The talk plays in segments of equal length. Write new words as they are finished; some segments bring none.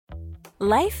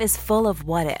Life is full of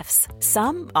what-ifs.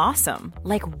 Some awesome,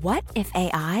 like what if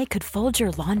AI could fold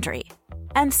your laundry?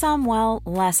 And some, well,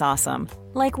 less awesome,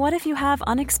 like what if you have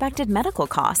unexpected medical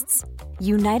costs?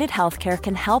 United Healthcare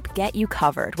can help get you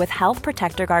covered with Health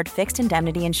Protector Guard fixed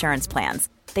indemnity insurance plans.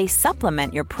 They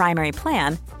supplement your primary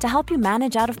plan to help you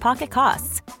manage out-of-pocket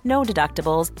costs. No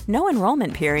deductibles, no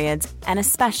enrollment periods, and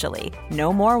especially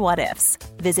no more what-ifs.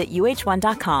 Visit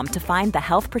uh1.com to find the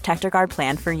Health Protector Guard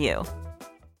plan for you.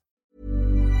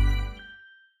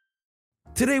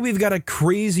 Today we've got a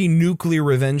crazy nuclear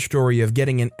revenge story of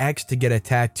getting an ex to get a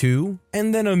tattoo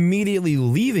and then immediately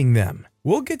leaving them.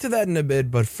 We'll get to that in a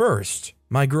bit, but first,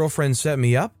 my girlfriend set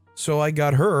me up, so I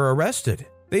got her arrested.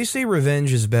 They say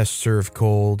revenge is best served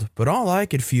cold, but all I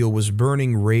could feel was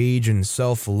burning rage and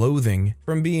self-loathing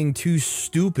from being too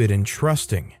stupid and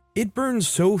trusting. It burned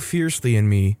so fiercely in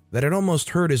me that it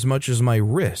almost hurt as much as my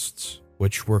wrists,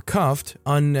 which were cuffed,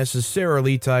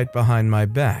 unnecessarily tight behind my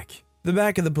back. The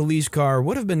back of the police car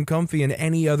would have been comfy in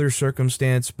any other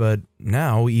circumstance, but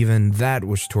now even that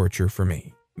was torture for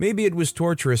me. Maybe it was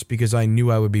torturous because I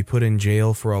knew I would be put in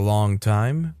jail for a long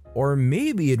time, or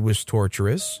maybe it was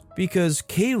torturous because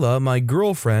Kayla, my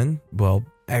girlfriend, well,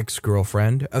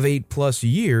 ex-girlfriend of 8+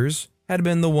 years, had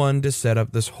been the one to set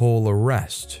up this whole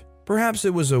arrest. Perhaps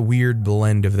it was a weird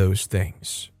blend of those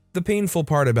things. The painful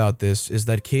part about this is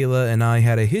that Kayla and I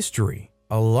had a history.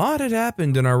 A lot had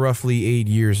happened in our roughly 8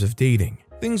 years of dating.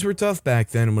 Things were tough back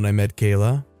then when I met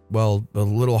Kayla. Well, a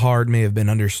little hard may have been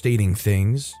understating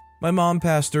things. My mom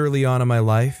passed early on in my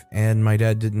life, and my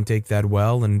dad didn't take that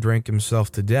well and drank himself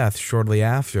to death shortly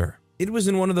after. It was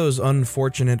in one of those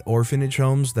unfortunate orphanage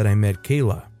homes that I met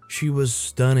Kayla. She was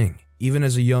stunning. Even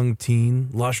as a young teen,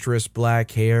 lustrous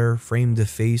black hair, framed a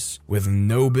face with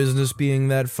no business being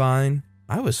that fine.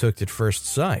 I was hooked at first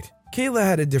sight. Kayla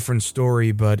had a different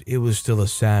story, but it was still a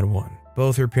sad one.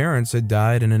 Both her parents had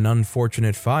died in an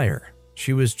unfortunate fire.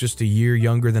 She was just a year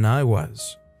younger than I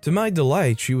was. To my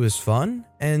delight, she was fun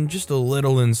and just a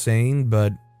little insane,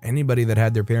 but anybody that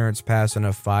had their parents pass in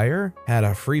a fire had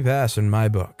a free pass in my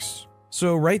books.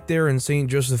 So right there in St.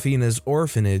 Josephina's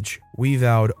orphanage, we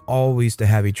vowed always to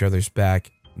have each other's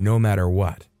back, no matter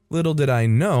what. Little did I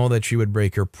know that she would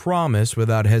break her promise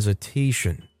without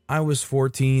hesitation. I was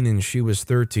 14 and she was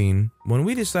 13 when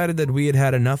we decided that we had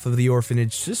had enough of the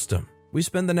orphanage system. We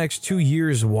spent the next 2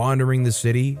 years wandering the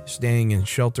city, staying in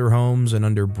shelter homes and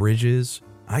under bridges.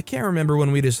 I can't remember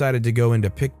when we decided to go into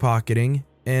pickpocketing,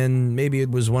 and maybe it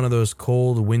was one of those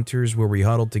cold winters where we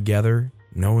huddled together,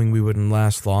 knowing we wouldn't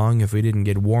last long if we didn't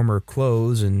get warmer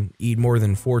clothes and eat more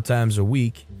than 4 times a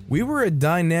week. We were a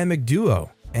dynamic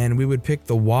duo. And we would pick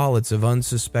the wallets of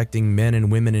unsuspecting men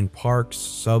and women in parks,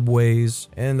 subways,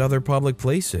 and other public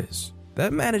places.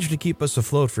 That managed to keep us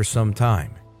afloat for some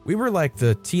time. We were like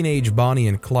the teenage Bonnie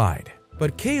and Clyde.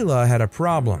 But Kayla had a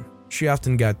problem. She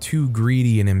often got too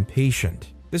greedy and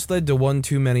impatient. This led to one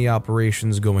too many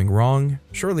operations going wrong,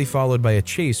 shortly followed by a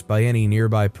chase by any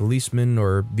nearby policemen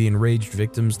or the enraged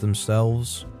victims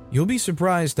themselves. You'll be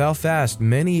surprised how fast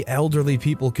many elderly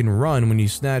people can run when you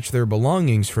snatch their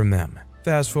belongings from them.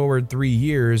 Fast forward 3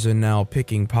 years and now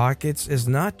picking pockets is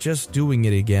not just doing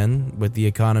it again, with the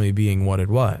economy being what it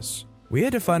was. We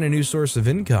had to find a new source of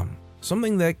income,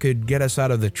 something that could get us out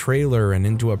of the trailer and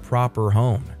into a proper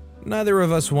home. Neither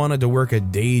of us wanted to work a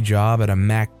day job at a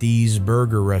MacD's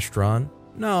burger restaurant.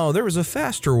 No, there was a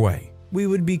faster way. We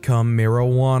would become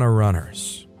marijuana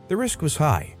runners. The risk was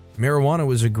high. Marijuana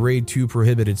was a grade 2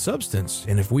 prohibited substance,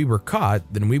 and if we were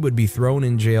caught, then we would be thrown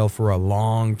in jail for a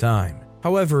long time.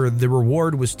 However, the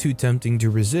reward was too tempting to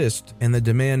resist and the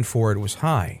demand for it was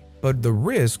high, but the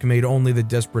risk made only the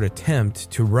desperate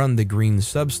attempt to run the green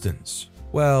substance.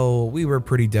 Well, we were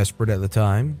pretty desperate at the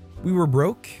time. We were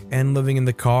broke and living in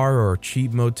the car or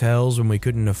cheap motels when we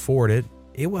couldn't afford it.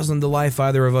 It wasn't the life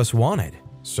either of us wanted,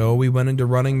 so we went into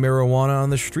running marijuana on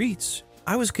the streets.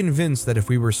 I was convinced that if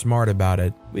we were smart about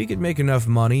it, we could make enough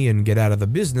money and get out of the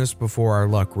business before our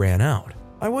luck ran out.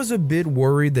 I was a bit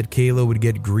worried that Kayla would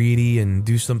get greedy and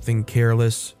do something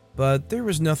careless, but there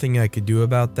was nothing I could do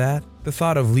about that. The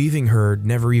thought of leaving her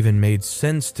never even made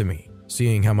sense to me.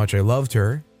 Seeing how much I loved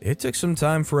her, it took some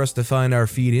time for us to find our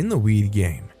feet in the weed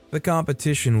game. The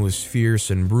competition was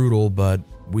fierce and brutal, but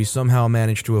we somehow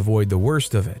managed to avoid the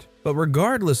worst of it. But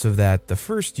regardless of that, the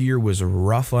first year was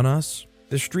rough on us.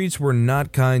 The streets were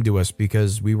not kind to us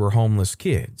because we were homeless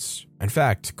kids. In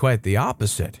fact, quite the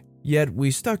opposite. Yet we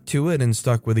stuck to it and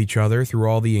stuck with each other through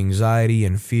all the anxiety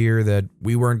and fear that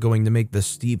we weren't going to make the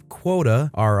steep quota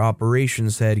our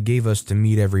operations head gave us to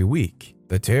meet every week.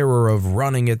 The terror of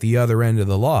running at the other end of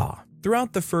the law.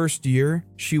 Throughout the first year,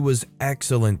 she was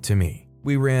excellent to me.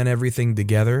 We ran everything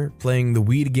together, playing the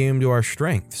weed game to our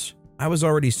strengths. I was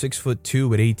already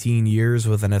 6'2" at 18 years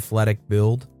with an athletic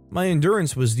build. My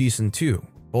endurance was decent too,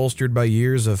 bolstered by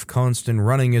years of constant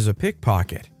running as a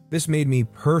pickpocket. This made me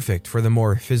perfect for the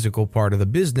more physical part of the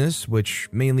business, which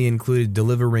mainly included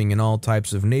delivering in all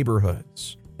types of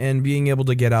neighborhoods, and being able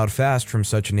to get out fast from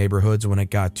such neighborhoods when it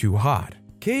got too hot.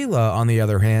 Kayla, on the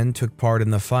other hand, took part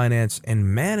in the finance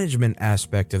and management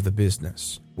aspect of the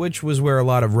business, which was where a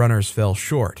lot of runners fell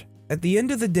short. At the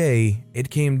end of the day, it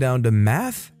came down to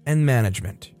math and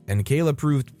management, and Kayla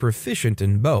proved proficient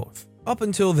in both. Up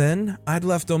until then, I'd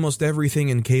left almost everything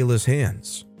in Kayla's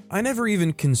hands. I never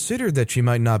even considered that she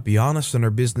might not be honest in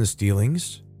her business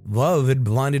dealings. Love had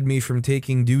blinded me from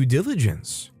taking due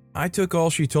diligence. I took all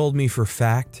she told me for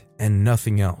fact and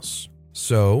nothing else.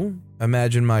 So,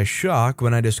 imagine my shock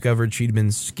when I discovered she'd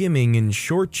been skimming and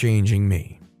shortchanging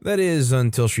me. That is,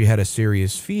 until she had a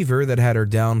serious fever that had her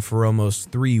down for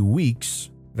almost 3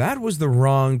 weeks. That was the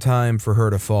wrong time for her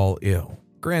to fall ill.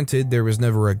 Granted, there was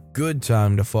never a good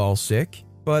time to fall sick,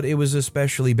 but it was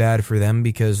especially bad for them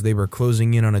because they were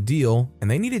closing in on a deal and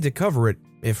they needed to cover it.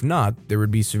 If not, there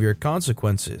would be severe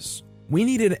consequences. We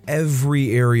needed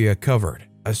every area covered,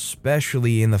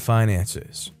 especially in the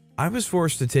finances. I was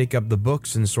forced to take up the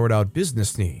books and sort out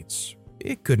business needs.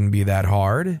 It couldn't be that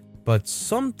hard, but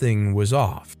something was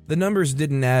off. The numbers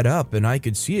didn't add up and I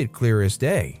could see it clear as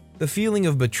day. The feeling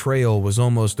of betrayal was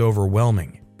almost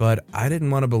overwhelming, but I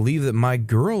didn't want to believe that my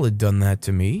girl had done that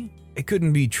to me. It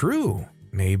couldn't be true.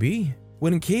 Maybe.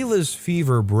 When Kayla's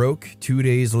fever broke 2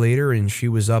 days later and she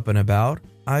was up and about,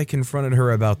 I confronted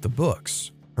her about the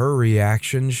books. Her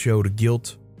reaction showed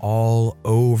guilt all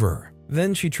over.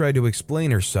 Then she tried to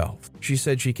explain herself. She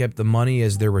said she kept the money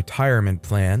as their retirement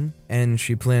plan, and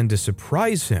she planned to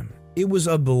surprise him. It was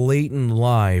a blatant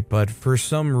lie, but for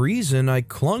some reason I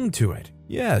clung to it.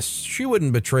 Yes, she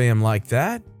wouldn't betray him like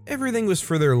that. Everything was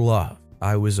for their love.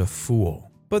 I was a fool.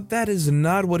 But that is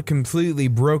not what completely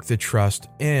broke the trust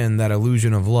and that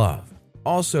illusion of love.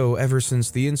 Also, ever since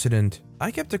the incident,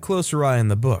 I kept a closer eye on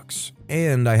the books,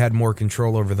 and I had more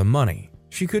control over the money.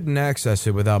 She couldn't access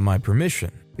it without my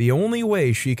permission. The only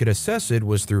way she could assess it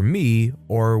was through me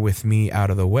or with me out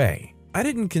of the way. I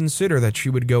didn't consider that she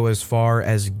would go as far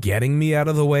as getting me out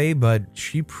of the way, but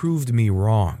she proved me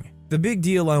wrong. The big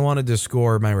deal I wanted to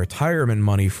score my retirement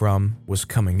money from was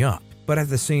coming up. But at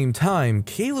the same time,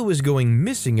 Kayla was going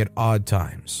missing at odd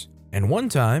times. And one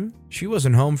time, she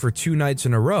wasn't home for 2 nights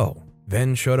in a row,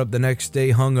 then showed up the next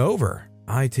day hungover.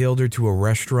 I tailed her to a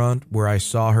restaurant where I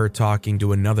saw her talking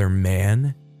to another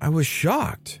man. I was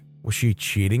shocked. Was she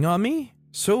cheating on me?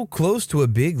 So close to a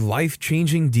big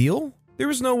life-changing deal? There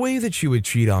was no way that she would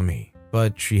cheat on me.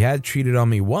 But she had cheated on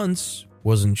me once.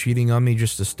 Wasn't cheating on me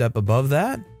just a step above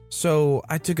that? So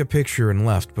I took a picture and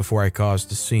left before I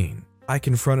caused a scene. I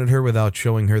confronted her without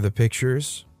showing her the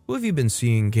pictures. "Who have you been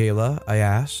seeing, Kayla?" I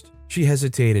asked. She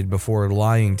hesitated before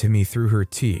lying to me through her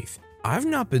teeth. "I've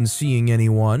not been seeing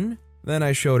anyone." Then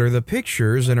I showed her the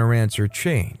pictures and her answer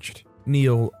changed.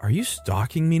 "Neil, are you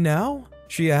stalking me now?"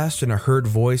 she asked in a hurt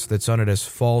voice that sounded as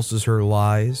false as her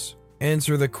lies.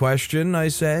 "Answer the question," I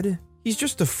said. "He's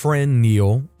just a friend,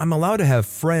 Neil. I'm allowed to have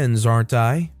friends, aren't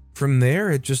I?" From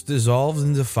there, it just dissolved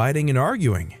into fighting and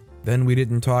arguing. Then we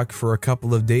didn't talk for a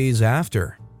couple of days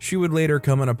after. She would later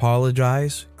come and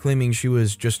apologize, claiming she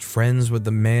was just friends with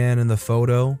the man in the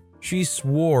photo. She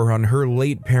swore on her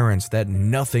late parents that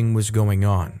nothing was going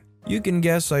on. You can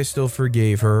guess I still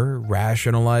forgave her,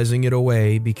 rationalizing it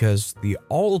away because the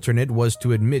alternate was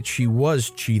to admit she was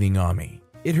cheating on me.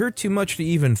 It hurt too much to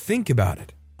even think about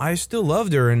it. I still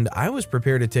loved her and I was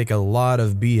prepared to take a lot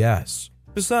of BS.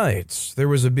 Besides, there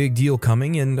was a big deal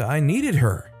coming and I needed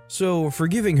her. So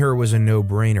forgiving her was a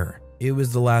no-brainer. It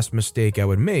was the last mistake I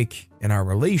would make in our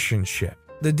relationship.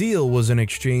 The deal was an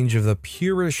exchange of the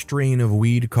purest strain of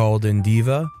weed called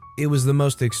Indiva. It was the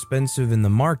most expensive in the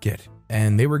market,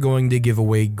 and they were going to give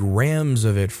away grams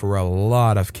of it for a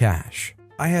lot of cash.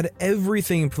 I had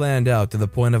everything planned out to the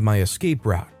point of my escape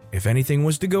route. If anything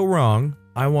was to go wrong,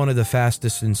 I wanted the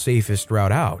fastest and safest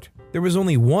route out. There was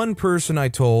only one person I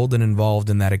told and involved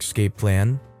in that escape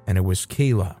plan, and it was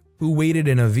Kayla, who waited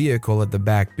in a vehicle at the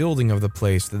back building of the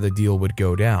place that the deal would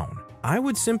go down. I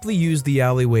would simply use the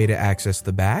alleyway to access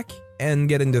the back and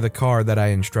get into the car that I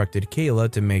instructed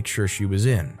Kayla to make sure she was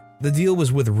in. The deal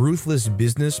was with ruthless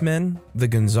businessmen, the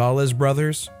Gonzalez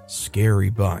brothers, scary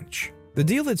bunch. The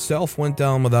deal itself went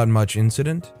down without much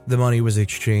incident. The money was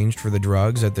exchanged for the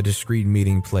drugs at the discreet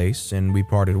meeting place and we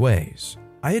parted ways.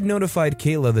 I had notified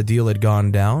Kayla the deal had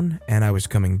gone down and I was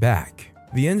coming back.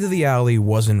 The end of the alley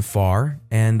wasn't far,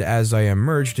 and as I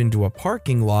emerged into a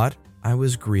parking lot, I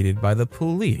was greeted by the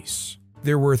police.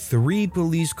 There were 3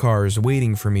 police cars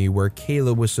waiting for me where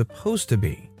Kayla was supposed to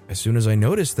be. As soon as I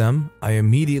noticed them, I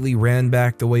immediately ran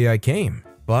back the way I came.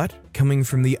 But coming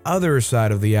from the other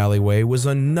side of the alleyway was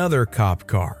another cop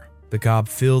car. The cop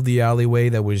filled the alleyway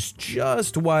that was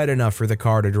just wide enough for the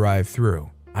car to drive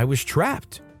through. I was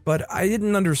trapped, but I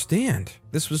didn't understand.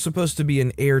 This was supposed to be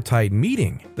an airtight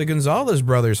meeting. The Gonzalez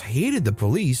brothers hated the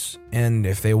police, and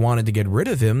if they wanted to get rid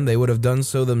of him, they would have done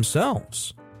so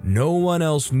themselves. No one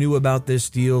else knew about this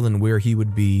deal and where he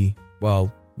would be.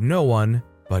 Well, no one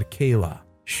but Kayla.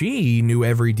 She knew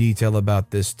every detail about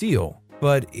this deal,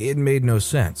 but it made no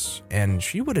sense, and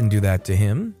she wouldn't do that to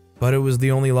him. But it was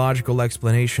the only logical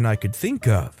explanation I could think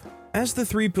of. As the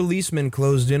 3 policemen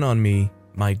closed in on me,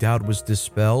 my doubt was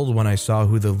dispelled when I saw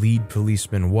who the lead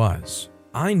policeman was.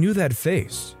 I knew that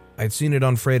face. I'd seen it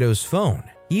on Fredo's phone.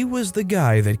 He was the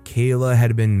guy that Kayla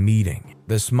had been meeting.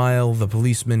 The smile the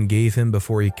policeman gave him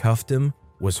before he cuffed him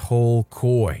was whole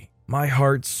coy. My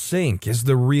heart sank as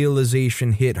the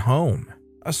realization hit home.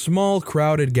 A small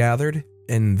crowd had gathered,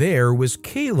 and there was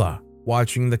Kayla,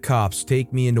 watching the cops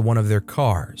take me into one of their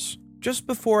cars. Just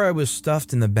before I was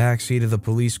stuffed in the backseat of the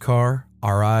police car,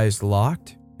 our eyes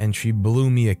locked, and she blew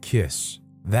me a kiss.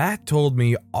 That told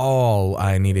me all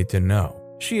I needed to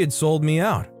know. She had sold me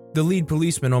out. The lead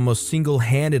policeman almost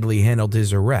single-handedly handled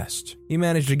his arrest. He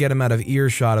managed to get him out of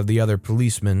earshot of the other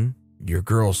policeman. "Your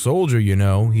girl sold you, you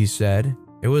know," he said.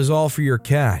 "It was all for your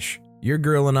cash. Your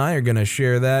girl and I are gonna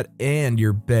share that and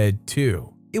your bed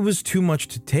too." It was too much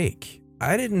to take.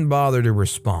 I didn't bother to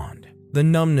respond. The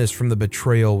numbness from the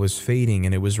betrayal was fading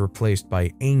and it was replaced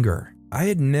by anger. I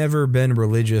had never been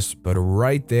religious, but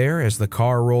right there as the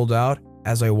car rolled out,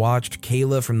 as I watched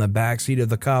Kayla from the backseat of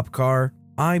the cop car,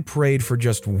 I prayed for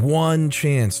just one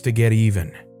chance to get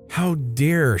even. How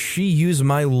dare she use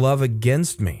my love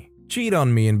against me, cheat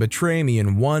on me and betray me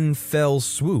in one fell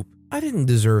swoop. I didn't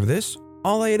deserve this.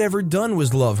 All I had ever done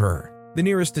was love her. The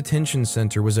nearest detention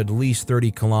center was at least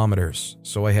 30 kilometers,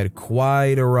 so I had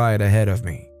quite a ride ahead of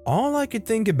me. All I could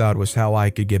think about was how I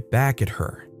could get back at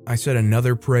her. I said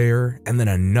another prayer and then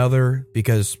another,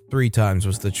 because 3 times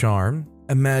was the charm.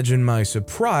 Imagine my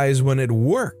surprise when it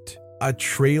worked. A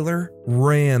trailer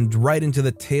rammed right into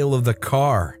the tail of the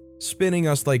car, spinning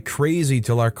us like crazy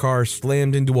till our car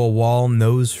slammed into a wall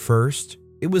nose first.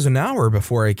 It was an hour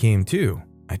before I came to.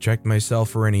 I checked myself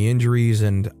for any injuries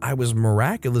and I was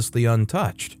miraculously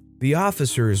untouched. The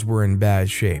officers were in bad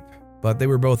shape, but they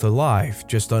were both alive,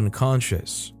 just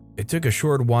unconscious. It took a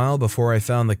short while before I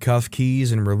found the cuff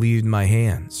keys and relieved my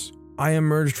hands. I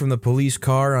emerged from the police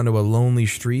car onto a lonely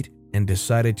street and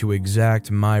decided to exact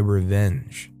my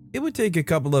revenge. It would take a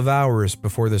couple of hours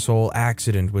before this whole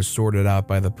accident was sorted out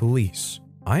by the police.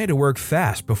 I had to work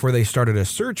fast before they started a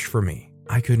search for me.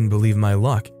 I couldn't believe my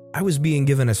luck. I was being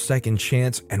given a second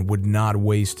chance and would not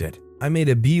waste it. I made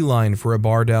a beeline for a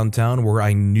bar downtown where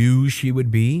I knew she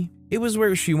would be. It was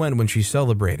where she went when she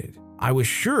celebrated. I was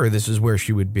sure this is where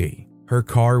she would be. Her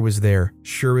car was there,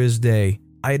 sure as day.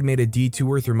 I had made a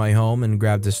detour through my home and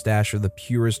grabbed a stash of the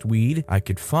purest weed I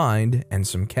could find and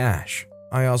some cash.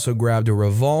 I also grabbed a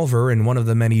revolver and one of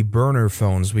the many burner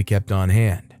phones we kept on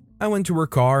hand. I went to her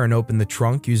car and opened the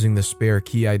trunk using the spare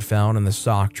key I'd found in the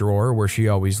sock drawer where she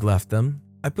always left them.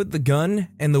 I put the gun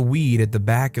and the weed at the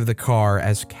back of the car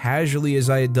as casually as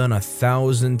I had done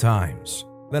 1,000 times.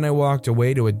 Then I walked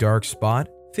away to a dark spot,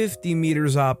 50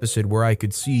 meters opposite where I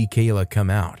could see Kayla come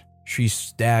out. She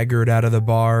staggered out of the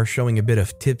bar, showing a bit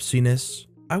of tipsiness.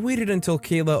 I waited until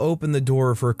Kayla opened the door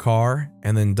of her car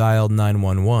and then dialed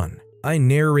 911. I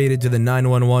narrated to the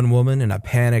 911 woman in a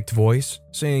panicked voice,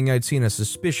 saying I'd seen a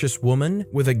suspicious woman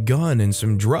with a gun and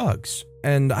some drugs.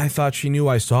 And I thought she knew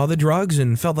I saw the drugs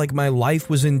and felt like my life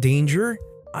was in danger.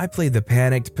 I played the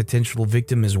panicked potential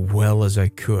victim as well as I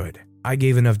could. I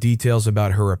gave enough details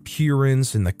about her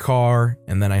appearance in the car,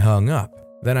 and then I hung up.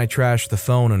 Then I trashed the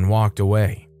phone and walked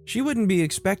away. She wouldn't be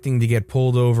expecting to get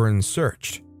pulled over and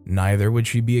searched. Neither would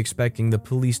she be expecting the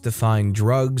police to find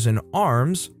drugs and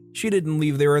arms. She didn't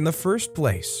leave there in the first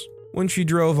place. When she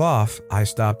drove off, I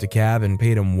stopped a cab and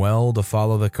paid him well to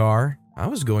follow the car. I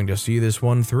was going to see this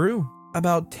one through.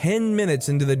 About 10 minutes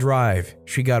into the drive,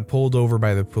 she got pulled over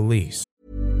by the police.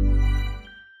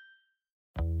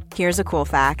 Here's a cool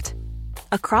fact.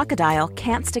 A crocodile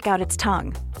can't stick out its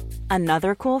tongue.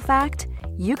 Another cool fact,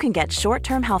 you can get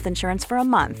short-term health insurance for a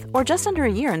month or just under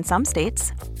a year in some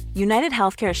states. United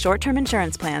Healthcare short-term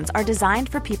insurance plans are designed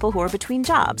for people who are between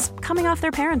jobs, coming off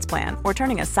their parents' plan, or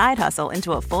turning a side hustle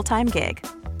into a full-time gig.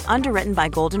 Underwritten by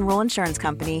Golden Rule Insurance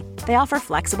Company, they offer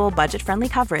flexible, budget-friendly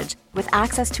coverage with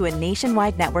access to a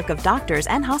nationwide network of doctors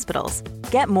and hospitals.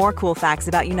 Get more cool facts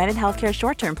about United Healthcare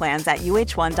short-term plans at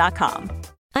uh1.com.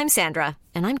 I'm Sandra,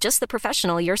 and I'm just the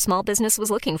professional your small business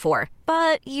was looking for.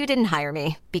 But you didn't hire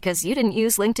me because you didn't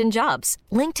use LinkedIn Jobs.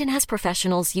 LinkedIn has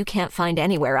professionals you can't find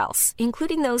anywhere else,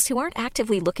 including those who aren't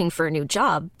actively looking for a new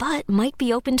job, but might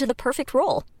be open to the perfect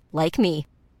role, like me.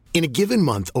 In a given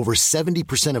month, over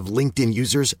 70% of LinkedIn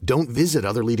users don't visit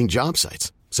other leading job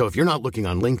sites. So if you're not looking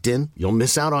on LinkedIn, you'll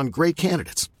miss out on great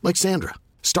candidates like Sandra.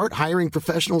 Start hiring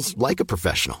professionals like a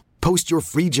professional. Post your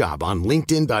free job on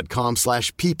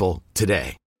linkedin.com/people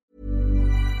today.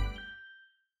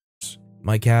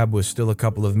 My cab was still a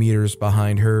couple of meters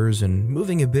behind hers and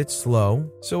moving a bit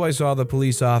slow, so I saw the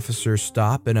police officer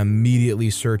stop and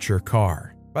immediately search her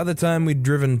car. By the time we'd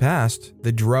driven past,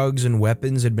 the drugs and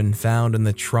weapons had been found in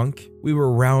the trunk. We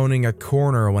were rounding a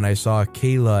corner when I saw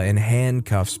Kayla in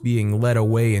handcuffs being led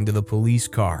away into the police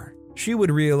car. She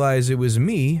would realize it was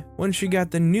me when she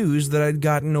got the news that I'd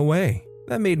gotten away.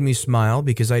 That made me smile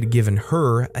because I'd given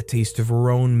her a taste of her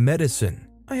own medicine.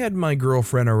 I had my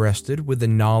girlfriend arrested with the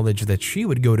knowledge that she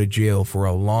would go to jail for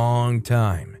a long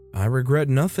time. I regret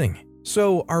nothing.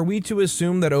 So, are we to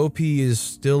assume that OP is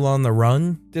still on the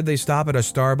run? Did they stop at a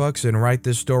Starbucks and write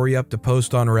this story up to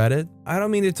post on Reddit? I don't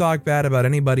mean to talk bad about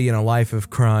anybody in a life of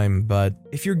crime, but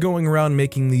if you're going around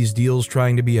making these deals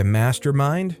trying to be a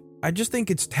mastermind, I just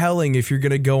think it's telling if you're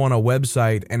gonna go on a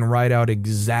website and write out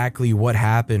exactly what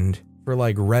happened for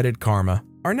like Reddit karma.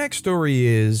 Our next story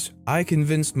is, I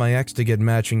convinced my ex to get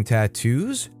matching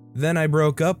tattoos, then I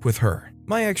broke up with her.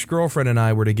 My ex-girlfriend and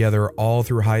I were together all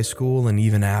through high school and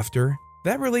even after.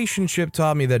 That relationship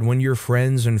taught me that when your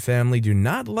friends and family do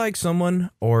not like someone,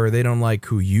 or they don't like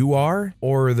who you are,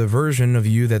 or the version of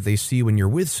you that they see when you're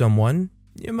with someone,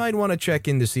 you might want to check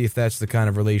in to see if that's the kind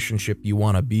of relationship you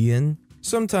want to be in.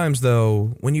 Sometimes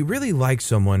though, when you really like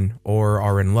someone or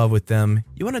are in love with them,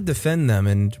 you want to defend them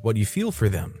and what you feel for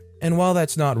them. And while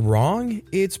that's not wrong,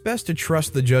 it's best to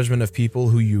trust the judgment of people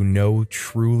who you know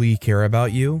truly care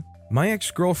about you. My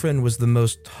ex-girlfriend was the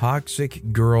most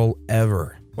toxic girl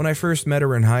ever. When I first met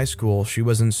her in high school, she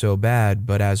wasn't so bad,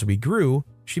 but as we grew,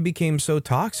 she became so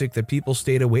toxic that people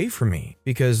stayed away from me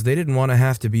because they didn't want to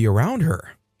have to be around her.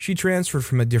 She transferred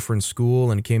from a different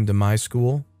school and came to my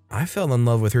school. I fell in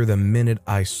love with her the minute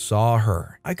I saw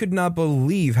her. I could not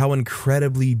believe how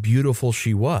incredibly beautiful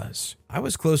she was. I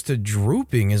was close to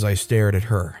drooping as I stared at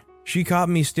her. She caught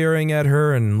me staring at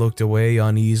her and looked away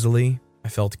uneasily. I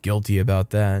felt guilty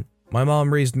about that. My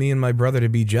mom raised me and my brother to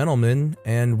be gentlemen,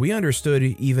 and we understood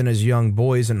even as young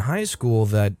boys in high school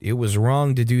that it was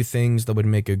wrong to do things that would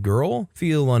make a girl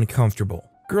feel uncomfortable.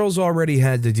 Girls already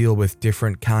had to deal with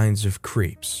different kinds of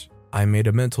creeps. I made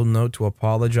a mental note to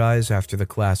apologize after the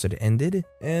class had ended,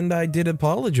 and I did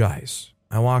apologize.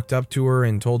 I walked up to her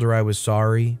and told her I was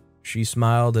sorry. She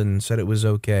smiled and said it was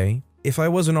okay. If I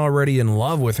wasn't already in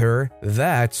love with her,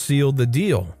 that sealed the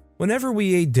deal. Whenever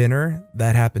we ate dinner,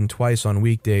 that happened twice on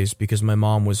weekdays because my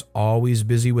mom was always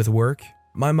busy with work,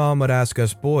 my mom would ask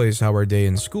us boys how our day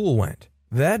in school went.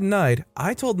 That night,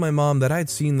 I told my mom that I'd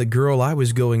seen the girl I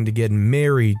was going to get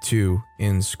married to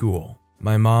in school.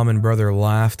 My mom and brother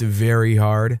laughed very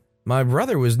hard. My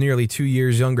brother was nearly 2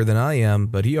 years younger than I am,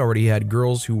 but he already had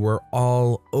girls who were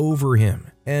all over him,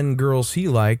 and girls he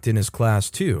liked in his class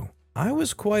too. I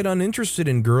was quite uninterested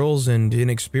in girls and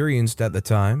inexperienced at the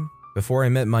time. Before I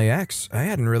met my ex, I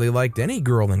hadn't really liked any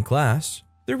girl in class.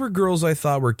 There were girls I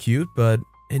thought were cute, but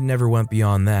it never went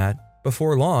beyond that.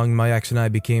 Before long, my ex and I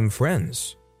became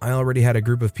friends. I already had a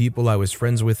group of people I was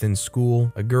friends with in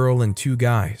school, a girl and 2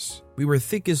 guys. We were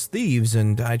thick as thieves,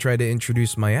 and I tried to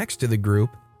introduce my ex to the group,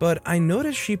 but I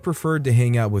noticed she preferred to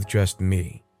hang out with just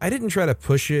me. I didn't try to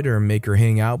push it or make her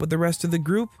hang out with the rest of the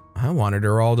group. I wanted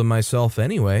her all to myself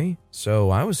anyway, so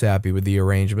I was happy with the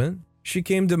arrangement. She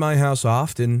came to my house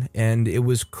often, and it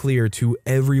was clear to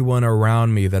everyone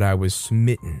around me that I was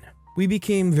smitten. We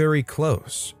became very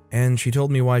close, and she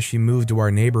told me why she moved to our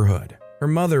neighborhood. Her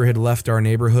mother had left our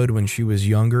neighborhood when she was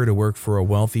younger to work for a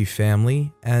wealthy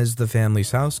family as the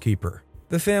family's housekeeper.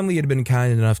 The family had been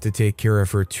kind enough to take care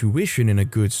of her tuition in a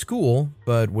good school,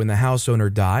 but when the house owner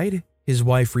died, his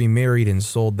wife remarried and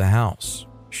sold the house.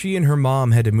 She and her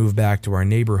mom had to move back to our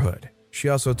neighborhood. She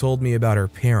also told me about her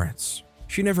parents.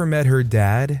 She never met her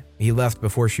dad. He left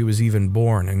before she was even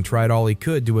born and tried all he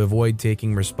could to avoid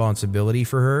taking responsibility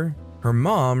for her. Her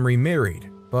mom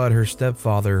remarried, but her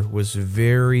stepfather was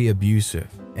very abusive,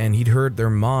 and he'd hurt their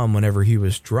mom whenever he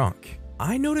was drunk.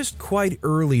 I noticed quite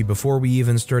early before we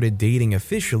even started dating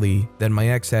officially that my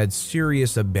ex had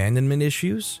serious abandonment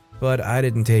issues. but I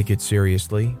didn't take it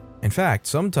seriously. In fact,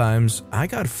 sometimes I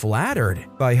got flattered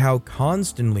by how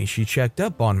constantly she checked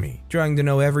up on me, trying to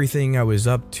know everything I was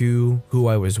up to, who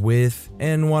I was with,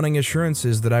 and wanting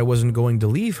assurances that I wasn't going to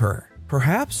leave her.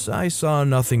 Perhaps I saw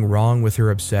nothing wrong with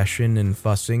her obsession and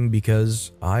fussing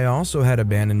because I also had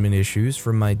abandonment issues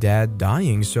from my dad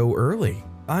dying so early.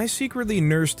 I secretly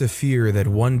nursed a fear that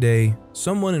one day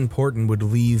someone important would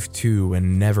leave too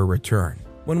and never return.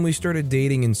 When we started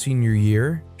dating in senior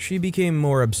year, she became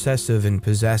more obsessive and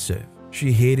possessive.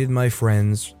 She hated my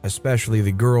friends, especially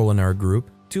the girl in our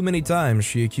group. Too many times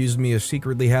she accused me of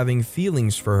secretly having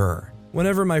feelings for her.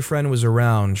 Whenever my friend was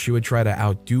around, she would try to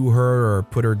outdo her or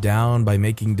put her down by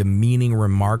making demeaning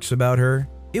remarks about her.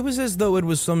 It was as though it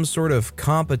was some sort of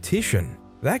competition.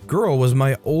 That girl was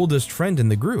my oldest friend in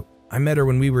the group. I met her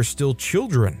when we were still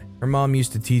children. Her mom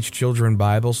used to teach children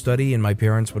Bible study and my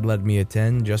parents would let me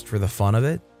attend just for the fun of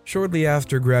it. Shortly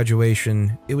after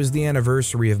graduation, it was the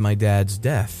anniversary of my dad's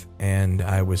death, and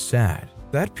I was sad.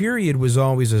 That period was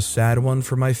always a sad one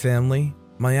for my family.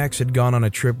 My ex had gone on a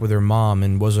trip with her mom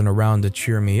and wasn't around to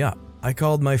cheer me up. I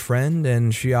called my friend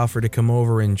and she offered to come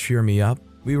over and cheer me up.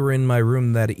 We were in my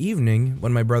room that evening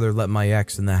when my brother let my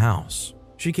ex in the house.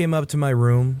 She came up to my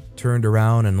room, turned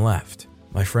around and left.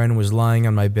 My friend was lying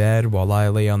on my bed while I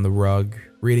lay on the rug,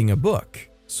 reading a book,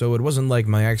 so it wasn't like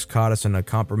my ex caught us in a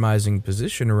compromising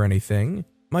position or anything.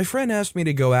 My friend asked me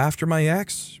to go after my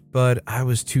ex, but I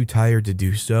was too tired to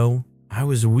do so. I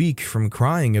was weak from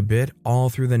crying a bit all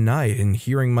through the night and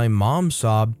hearing my mom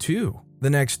sob too. The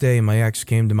next day, my ex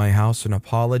came to my house and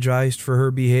apologized for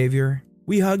her behavior.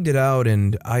 We hugged it out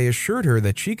and I assured her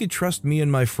that she could trust me and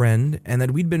my friend and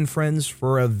that we'd been friends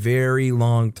for a very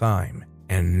long time.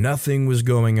 And nothing was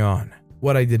going on.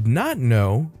 What I did not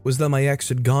know was that my ex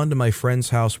had gone to my friend's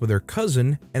house with her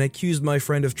cousin and accused my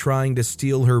friend of trying to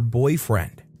steal her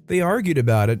boyfriend. They argued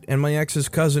about it, and my ex's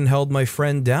cousin held my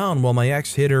friend down while my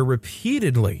ex hit her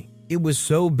repeatedly. It was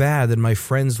so bad that my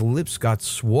friend's lips got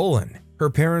swollen. Her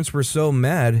parents were so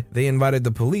mad, they invited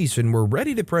the police and were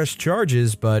ready to press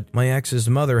charges, but my ex's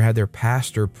mother had their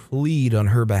pastor plead on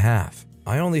her behalf.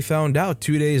 I only found out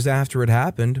 2 days after it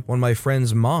happened when my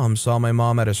friend's mom saw my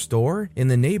mom at a store in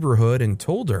the neighborhood and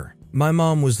told her. My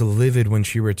mom was livid when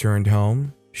she returned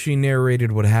home. She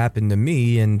narrated what happened to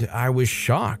me and I was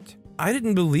shocked. I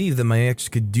didn't believe that my ex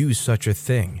could do such a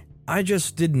thing. I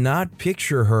just did not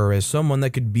picture her as someone that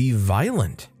could be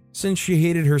violent. Since she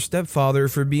hated her stepfather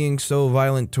for being so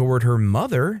violent toward her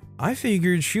mother, I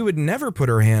figured she would never put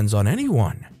her hands on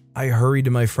anyone. I hurried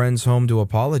to my friend's home to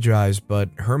apologize, but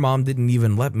her mom didn't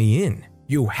even let me in.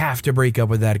 "You have to break up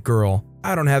with that girl.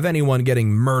 I don't have anyone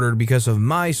getting murdered because of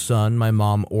my son," my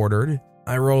mom ordered.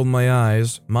 I rolled my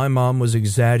eyes. My mom was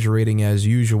exaggerating as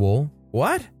usual.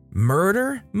 "What?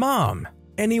 Murder? Mom,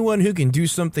 anyone who can do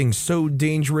something so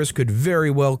dangerous could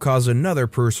very well cause another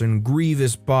person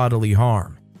grievous bodily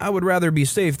harm. I would rather be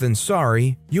safe than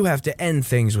sorry. You have to end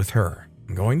things with her.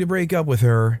 I'm going to break up with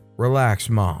her. Relax,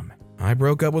 Mom." I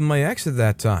broke up with my ex at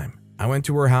that time. I went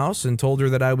to her house and told her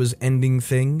that I was ending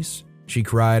things. She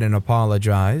cried and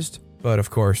apologized, but of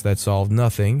course that solved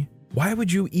nothing. "Why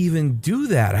would you even do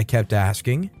that?" I kept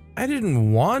asking. I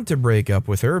didn't want to break up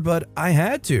with her, but I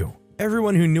had to.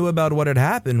 Everyone who knew about what had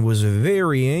happened was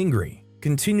very angry.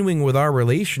 Continuing with our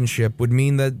relationship would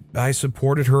mean that I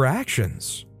supported her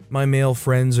actions. My male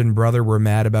friends and brother were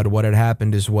mad about what had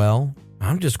happened as well.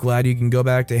 "I'm just glad you can go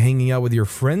back to hanging out with your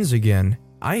friends again.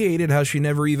 I hated how she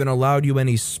never even allowed you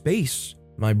any space,"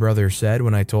 my brother said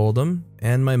when I told him,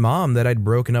 and my mom that I'd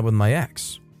broken up with my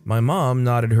ex. My mom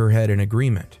nodded her head in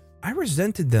agreement. I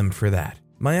resented them for that.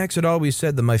 My ex had always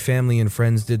said that my family and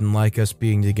friends didn't like us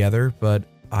being together, but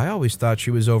I always thought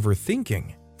she was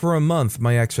overthinking. For a month,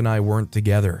 my ex and I weren't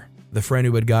together. The friend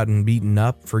who had gotten beaten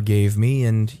up forgave me,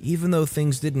 and even though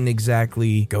things didn't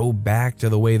exactly go back to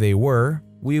the way they were,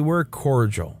 we were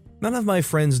cordial. None of my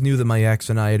friends knew that my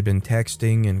ex and I had been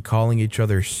texting and calling each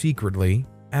other secretly.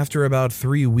 After about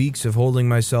 3 weeks of holding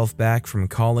myself back from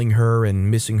calling her and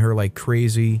missing her like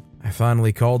crazy, I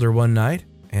finally called her one night,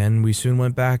 and we soon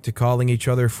went back to calling each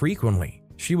other frequently.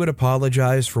 She would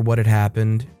apologize for what had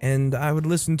happened, and I would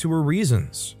listen to her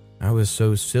reasons. I was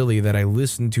so silly that I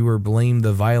listened to her blame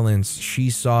the violence she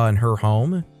saw in her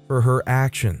home for her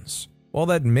actions. While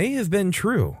that may have been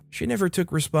true, she never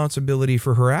took responsibility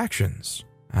for her actions.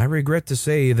 I regret to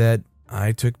say that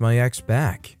I took my ex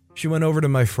back. She went over to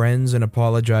my friends and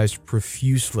apologized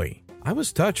profusely. I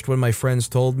was touched when my friends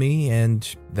told me, and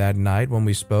that night when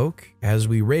we spoke, as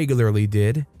we regularly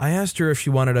did, I asked her if she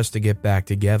wanted us to get back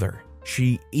together.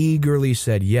 She eagerly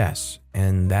said yes,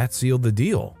 and that sealed the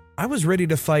deal. I was ready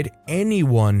to fight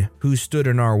anyone who stood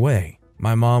in our way.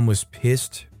 My mom was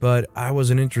pissed, but I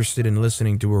wasn't interested in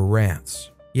listening to her rants.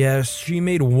 Yes, she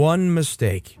made one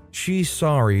mistake. She's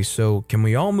sorry, so can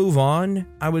we all move on?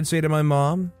 I would say to my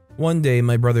mom. One day,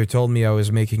 my brother told me I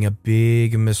was making a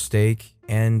big mistake,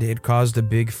 and it caused a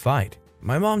big fight.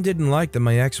 My mom didn't like that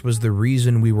my ex was the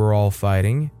reason we were all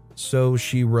fighting, so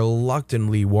she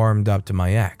reluctantly warmed up to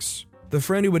my ex. The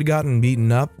friend who had gotten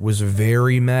beaten up was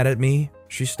very mad at me.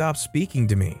 She stopped speaking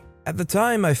to me. At the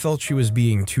time, I felt she was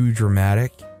being too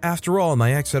dramatic. After all,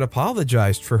 my ex had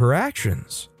apologized for her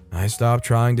actions. I stopped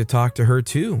trying to talk to her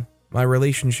too. My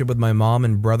relationship with my mom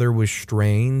and brother was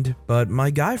strained, but my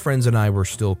guy friends and I were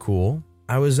still cool.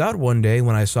 I was out one day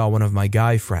when I saw one of my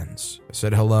guy friends. I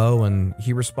said hello and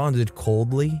he responded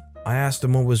coldly. I asked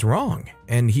him what was wrong,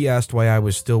 and he asked why I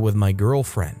was still with my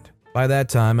girlfriend. By that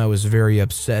time, I was very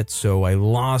upset, so I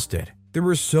lost it. There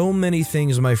were so many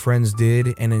things my friends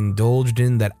did and indulged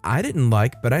in that I didn't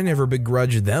like, but I never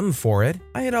begrudged them for it.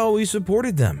 I had always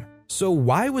supported them. So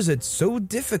why was it so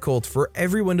difficult for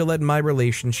everyone to let my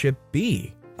relationship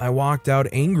be? I walked out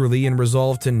angrily and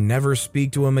resolved to never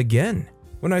speak to him again.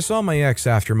 When I saw my ex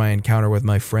after my encounter with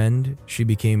my friend, she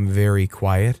became very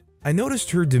quiet. I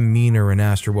noticed her demeanor and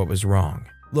asked her what was wrong.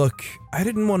 Look, I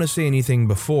didn't want to say anything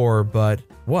before, but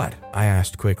what? I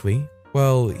asked quickly.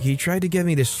 Well, he tried to get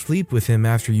me to sleep with him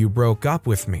after you broke up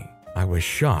with me. I was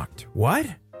shocked. What?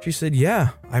 She said, yeah,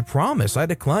 I promise. I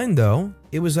declined though.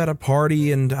 It was at a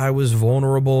party and I was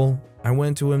vulnerable. I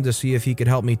went to him to see if he could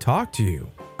help me talk to you.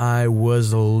 I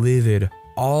was livid.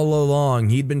 All along,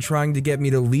 he'd been trying to get me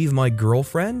to leave my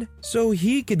girlfriend so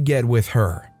he could get with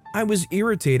her. I was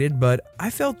irritated, but I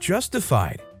felt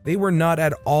justified. They were not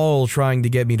at all trying to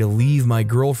get me to leave my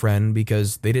girlfriend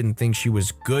because they didn't think she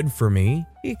was good for me.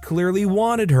 He clearly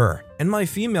wanted her, and my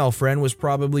female friend was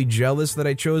probably jealous that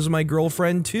I chose my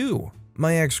girlfriend too.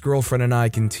 My ex-girlfriend and I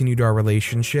continued our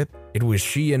relationship. It was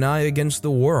she and I against the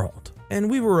world,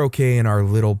 and we were okay in our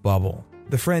little bubble.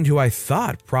 The friend who I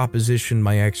thought propositioned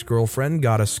my ex-girlfriend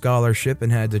got a scholarship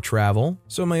and had to travel,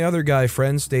 so my other guy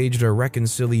friend staged a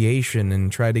reconciliation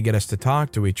and tried to get us to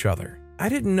talk to each other. I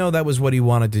didn't know that was what he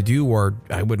wanted to do, or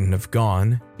I wouldn't have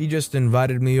gone. He just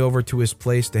invited me over to his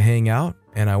place to hang out,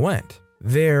 and I went.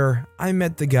 There, I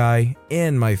met the guy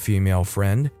and my female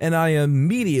friend, and I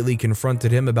immediately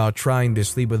confronted him about trying to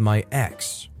sleep with my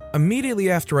ex. Immediately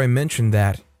after I mentioned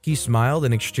that, he smiled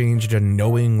and exchanged a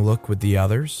knowing look with the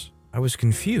others. I was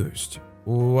confused.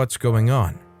 What's going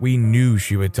on? We knew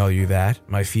she would tell you that,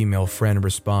 my female friend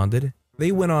responded.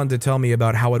 They went on to tell me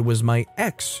about how it was my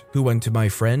ex who went to my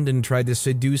friend and tried to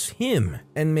seduce him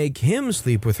and make him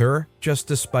sleep with her just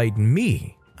to spite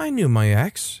me. I knew my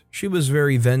ex. She was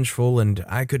very vengeful and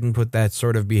I couldn't put that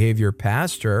sort of behavior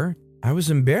past her. I was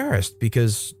embarrassed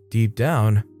because, deep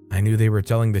down, I knew they were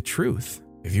telling the truth.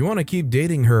 If you want to keep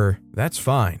dating her, that's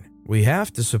fine. We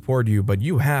have to support you, but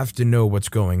you have to know what's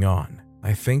going on.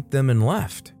 I thanked them and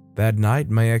left. That night,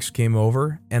 my ex came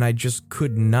over, and I just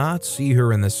could not see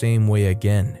her in the same way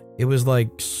again. It was like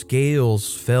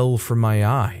scales fell from my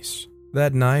eyes.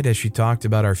 That night, as she talked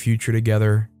about our future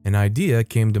together, an idea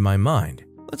came to my mind.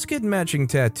 Let's get matching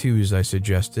tattoos, I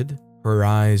suggested. Her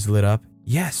eyes lit up.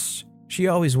 Yes, she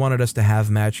always wanted us to have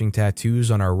matching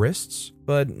tattoos on our wrists,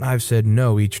 but I've said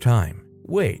no each time.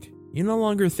 Wait, you no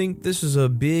longer think this is a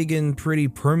big and pretty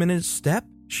permanent step?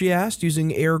 She asked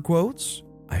using air quotes.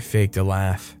 I faked a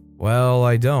laugh. Well,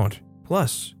 I don't.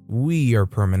 Plus, we are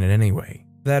permanent anyway.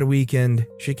 That weekend,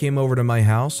 she came over to my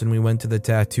house and we went to the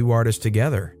tattoo artist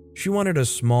together. She wanted a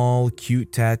small,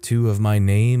 cute tattoo of my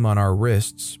name on our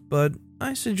wrists, but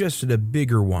I suggested a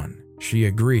bigger one. She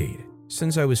agreed.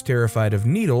 Since I was terrified of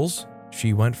needles,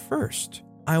 she went first.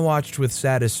 I watched with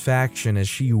satisfaction as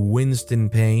she winced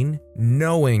in pain,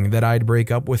 knowing that I'd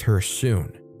break up with her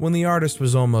soon. When the artist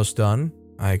was almost done,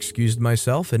 I excused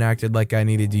myself and acted like I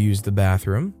needed to use the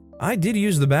bathroom. I did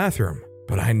use the bathroom,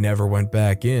 but I never went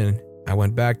back in. I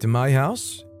went back to my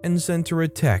house and sent her a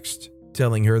text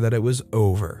telling her that it was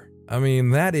over. I mean,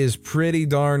 that is pretty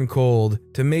darn cold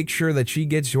to make sure that she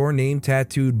gets your name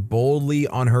tattooed boldly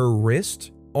on her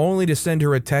wrist, only to send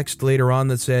her a text later on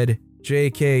that said,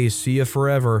 JK, see ya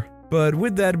forever. But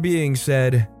with that being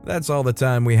said, that's all the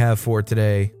time we have for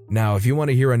today. Now, if you want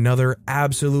to hear another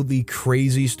absolutely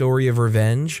crazy story of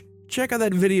revenge, check out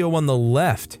that video on the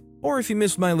left. Or if you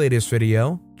missed my latest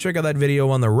video, check out that video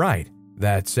on the right.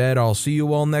 That said, I'll see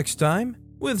you all next time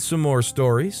with some more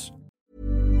stories.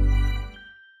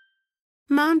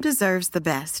 Mom deserves the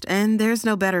best, and there's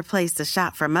no better place to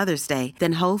shop for Mother's Day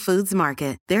than Whole Foods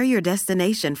Market. They're your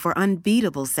destination for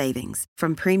unbeatable savings,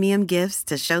 from premium gifts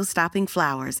to show-stopping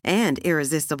flowers and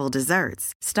irresistible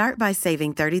desserts. Start by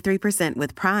saving 33%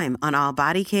 with Prime on all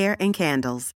body care and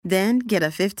candles. Then get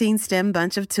a 15-stem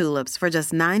bunch of tulips for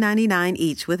just $9.99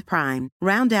 each with Prime.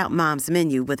 Round out Mom's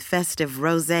menu with festive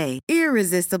rosé,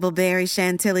 irresistible berry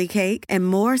chantilly cake, and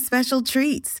more special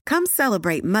treats. Come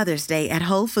celebrate Mother's Day at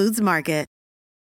Whole Foods Market.